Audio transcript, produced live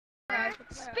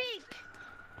Speak!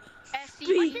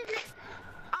 Speak!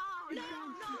 Oh, no,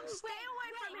 stay away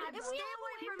from him! Stay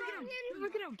away from him!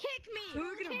 Look at him! Kick me!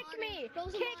 Look at him! Kick me!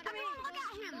 Kick me! Look at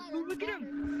him! Look at him!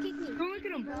 Kick me. Don't look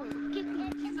at him! Kick me.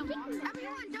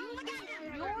 Everyone, don't look at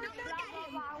him! Don't look at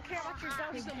him! I don't care what you're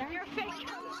doing. You're fake.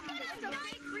 Don't look at him!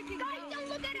 Guys, don't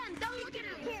look at him! Don't look at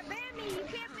him! You can't ban me! You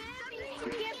can't ban me!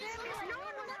 You can't ban me! No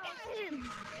one look at him!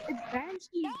 It's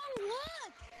Banshee! Don't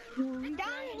look! Don't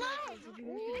look!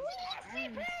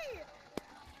 SCP!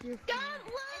 Don't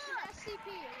look! SCP!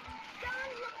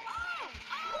 Don't look!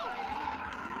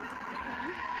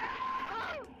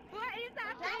 Oh! What is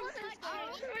that? That wasn't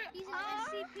scary. He's an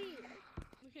SCP.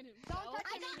 Look at him. Don't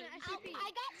touch him. I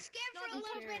got scared for a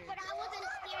little bit, but I wasn't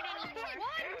scared anymore.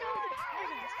 What?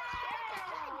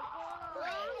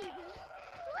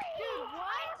 Dude,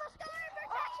 why is a star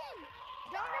protection?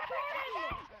 Don't report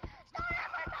him! Star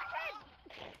protection!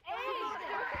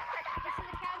 This is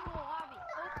a casual lobby.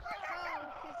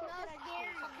 It's not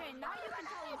scary. Okay, now you can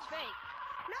tell he's fake.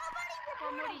 Nobody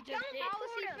From what he reported. just Don't did.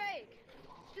 report him. fake?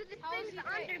 Dude, the How is thing's he fake?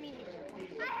 under me.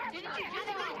 Didn't you just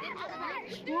say he did that?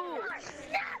 Whoa!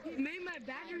 He made my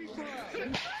battery fall up!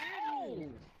 He scared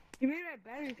me! He made my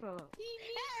battery fall up!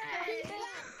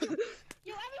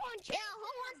 Yo, everyone chill. Who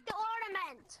wants the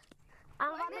ornament?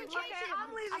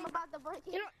 I'm about to break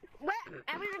it. You know what?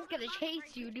 Everyone's gonna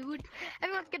chase you, dude.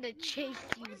 Everyone's gonna chase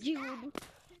you, dude.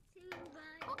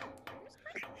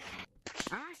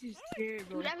 I'm actually scared,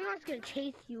 bro. Dude, everyone's gonna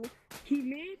chase you. He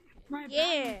made my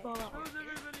battery fall up How's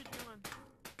everybody doing?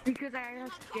 because I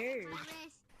got scared.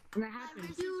 And that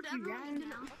happened. Dude, He everyone's ran,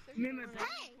 gonna... he made my battery.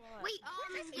 Hey, wait,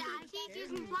 this guy, he's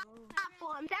using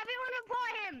platforms. Everyone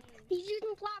report him. He's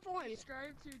using platforms.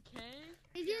 Subscribe to K.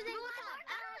 He's using platforms.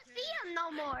 I don't see him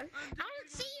no more. I don't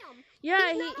see him.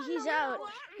 Yeah, not on he's the out.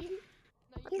 leaderboard.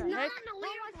 He's not on the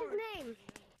leaderboard. What's his name?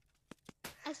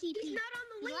 SCP. He's not on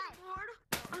the leaderboard.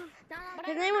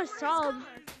 His name was Saab.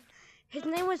 His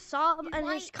name was Saab, and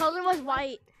his color was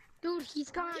white. Dude, he's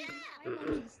gone. Yeah.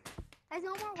 There's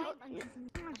no more white ones.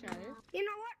 You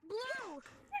know what? Blue.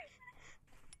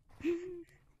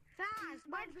 Fast.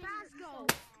 Where'd Fast go?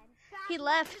 He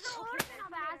left.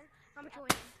 I'm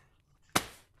joining.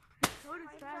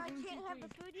 Fast. I can't have the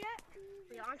food yet.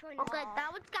 Okay,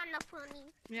 that was kind of funny.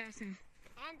 Yeah, same.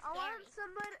 And I want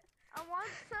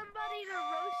somebody to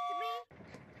roast me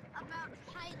about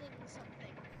hiding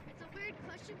something. It's a weird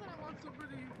question, but I want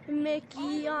somebody.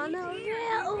 Mickey on a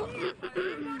rail.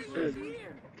 Everybody's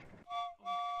here.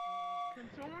 Can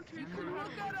someone take a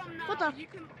look at him now?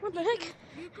 What the heck?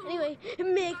 Anyway,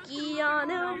 Mickey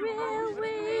on a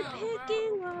railway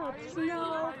picking up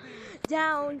snow.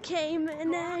 Down came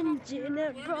an engine,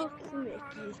 it broke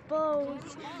Mickey's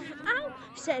bones. I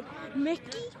said,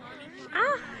 Mickey,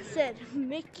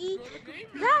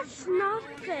 that's not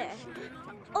fair.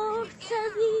 Oh,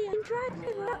 said the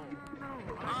driver,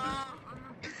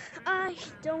 I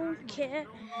don't care.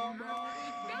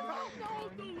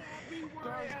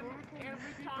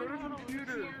 Go to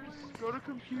computer. Go to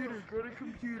computer. Go to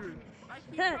computer.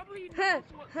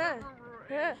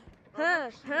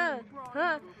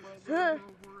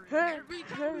 Every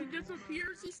time he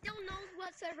disappears, He still knows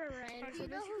what server we're in.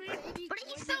 But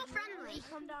he's so friendly.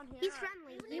 He's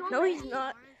friendly. No, he's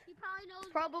not. He probably knows.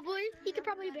 Probably. He could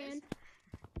probably ban.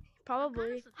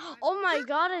 Probably. Oh my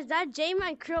God, is that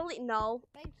J-Man Curly? No,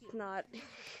 it's not.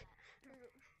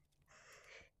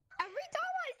 Every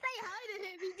time I say hi to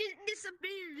him, he just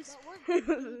disappears.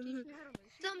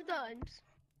 Sometimes.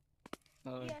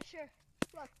 Yeah, sure.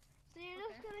 Look. So you're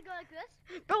just gonna go like this?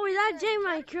 Bro, is that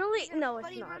J-Man Curly? No, it's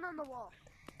Funny not. run on the wall.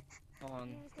 On.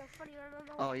 You're just gonna funny run on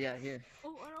the wall. Oh yeah, here.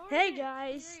 Oh, an ornament. Hey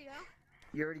guys. There you go.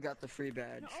 You already got the free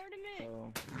badge. An ornament.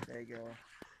 So there you go.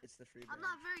 It's the free badge. I'm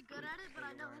not very good at it, but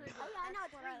I know how to do it. Oh yeah, I know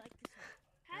it's what I like this one.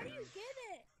 How do you get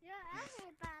it? Yeah, I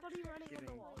hate that. Funny running on the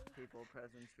Giving wall. people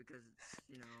presents because it's,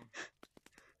 you know.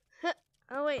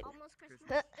 Oh wait. Almost Christmas.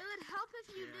 It would help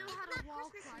if you knew how to wall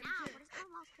climb. Now, but it's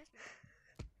almost Christmas.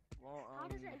 Well, How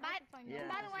does it? yeah,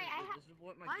 by the way, this is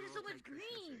what my why is there so girls much like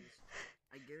Christmas green? is.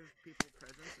 I give people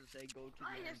presents as they go to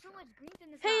the There's end so shop. much green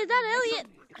in this. Hey, is that Elliot?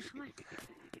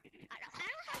 I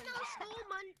don't have no school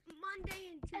Monday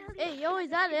and Tuesday. Hey, yo,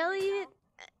 is that Elliot?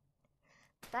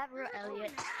 That real Elliot.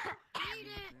 Read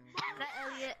it. That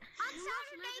Elliot. On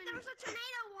Saturday, there was a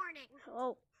tornado warning.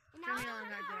 Oh. Now I'm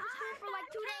out of school for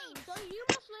like 2 days. So you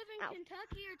must live in Ow.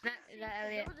 Kentucky or That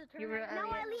Elliot. You real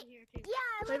No, I Elliot. Yeah,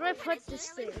 I Where do I put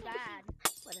this thing? Bad.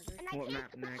 Whatever. And I What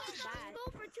can't map next? school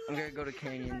for 2 I'm days. gonna go to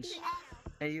Canyons.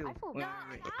 Hey you. I feel Wait,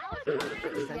 bad. wait,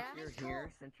 wait. Yeah.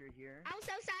 Since you're here, I was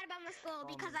so sad about my school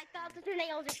because I thought the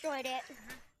tornado destroyed it.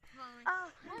 I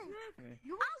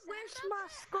wish my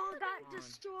skull got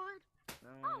destroyed. No.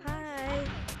 Hi.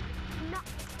 No.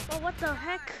 Oh, what the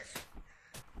heck?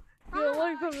 You're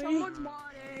away from me. Someone's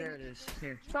modding. There it is.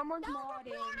 Here. Someone's Don't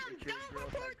modding. report him! It's your Don't girl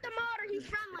report the type modder, he's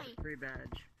person. friendly! Free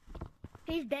badge.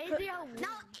 He's Daisy. No,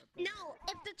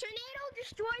 if the tornado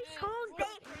destroys schools,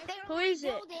 they Who is it?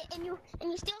 rebuild it, and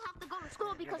you still have to go to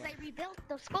school because they rebuilt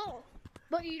the school.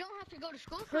 But you don't have to go to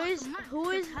school for Who is like a month. who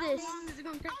is this? Oh,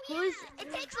 Who is? yeah,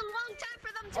 it takes a long time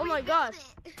for them to Oh my rebuild God.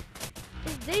 it.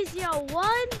 Is Daisy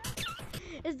 01?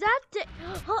 Is that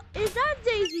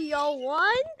Daisy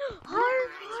 01?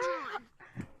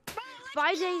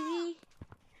 Bye, Daisy.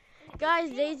 Guys,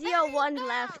 Daisy 01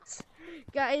 left.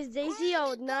 Guys, Daisy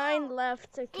 09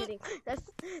 left. I'm kidding.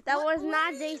 That was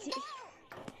not Daisy.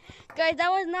 Guys, that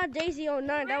was not Daisy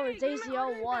 09. That was Daisy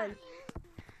 01.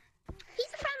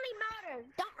 He's a friendly modder.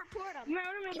 Don't report him.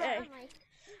 Okay.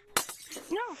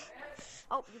 No.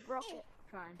 Oh, you broke it.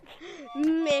 Fine.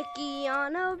 Mickey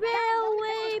on a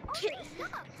railway.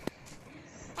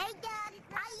 Hey, Dad.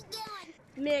 How you doing?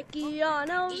 Mickey on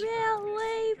a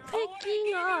railway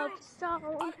picking up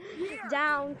stone.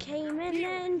 Down came an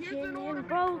engine and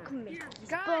broke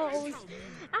Mickey's bones.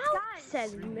 Out,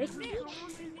 said Mickey.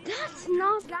 That's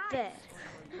not fair.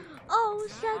 Oh,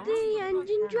 said the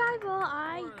engine driver,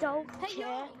 I don't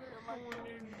care.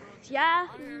 Yeah.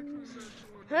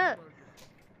 Huh.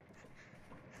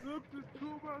 Look, there's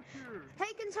two back here.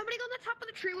 Hey, can somebody go on the top of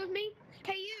the tree with me?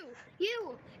 Hey,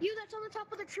 you that's on the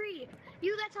top of the tree.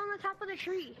 You that's on the top of the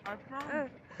tree. I found.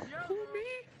 Who,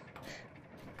 me?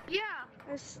 Yeah.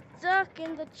 I'm stuck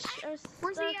in the.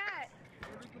 Where's he at?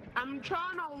 I'm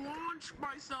trying to launch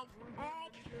myself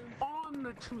up on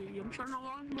the tree. I'm trying to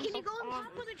launch myself Can you go on on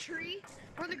top of the tree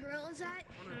where the gorilla's at?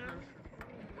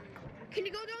 Can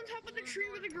you go down top of the tree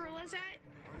where the gorilla's at?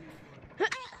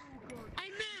 I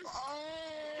missed. How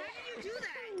did you do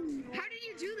that? How did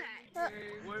you do that?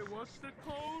 Wait, what's the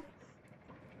code?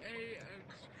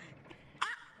 AXE?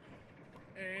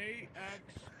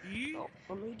 Oh,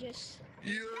 let me just.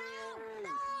 Yeah.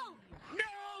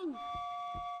 No!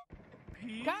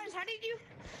 P? Guys, how did you?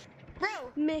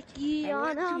 Bro. Mickey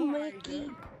on a Mickey.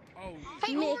 Oh,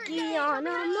 Hey, Mickey Orange, on a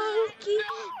monkey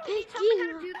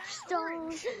picking up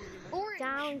stones. Orange.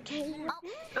 Down came.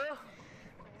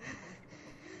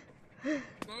 I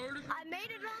made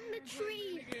it on the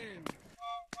tree.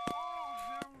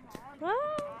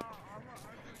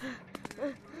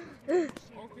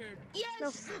 Okay.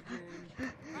 Yes.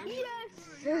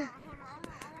 Yes.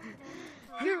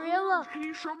 Gorilla. Can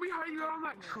you show me how you got on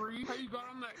that tree? How you got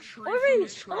on that tree?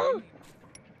 Orange. Oh.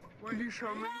 Can you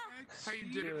show me how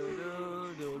you did it?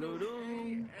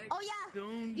 Oh yeah.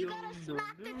 You gotta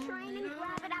smack the train and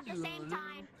grab it at the same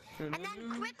time, and then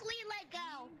quickly let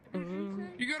go.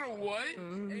 You gotta what?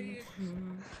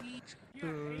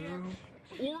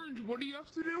 Orange, what do you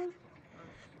have to do?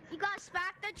 You gotta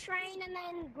smack the train and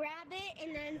then grab it,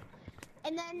 and then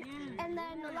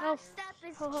the last step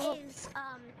is I got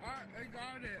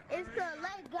it. to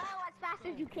let go as fast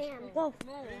as you can. Whoa.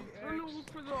 No, I'm trying to look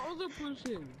for the other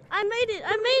person. I made it.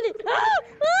 I made it. Ah!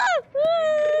 Ah! Ah!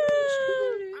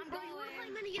 I'm going. You wanna play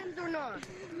minigames or not?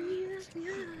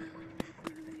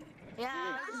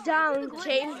 Yeah. Down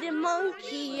came the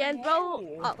monkey and broke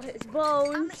up his I'm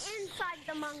bones. inside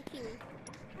the monkey.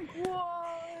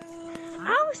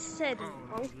 Oh, said the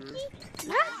monkey.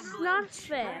 That's not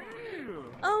fair.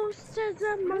 Oh, said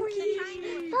the monkey.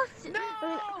 That's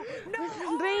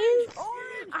with brains.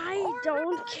 I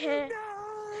don't care.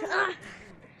 Ah.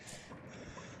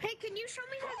 Hey, can you show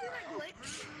me how to do that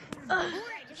glitch?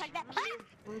 Orange, just like that.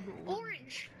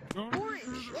 Orange. Yeah.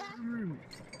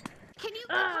 Can you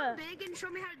become big and show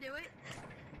me how to do it?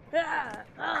 Ah.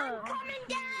 Ah. Coming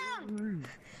down.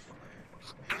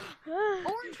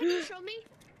 Orange, can you show me?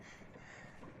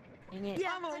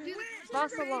 Yeah,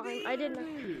 false alarm. I did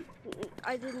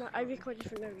not. I recorded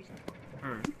for no reason.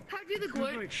 How to do the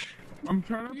glitch? I'm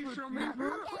trying to show me.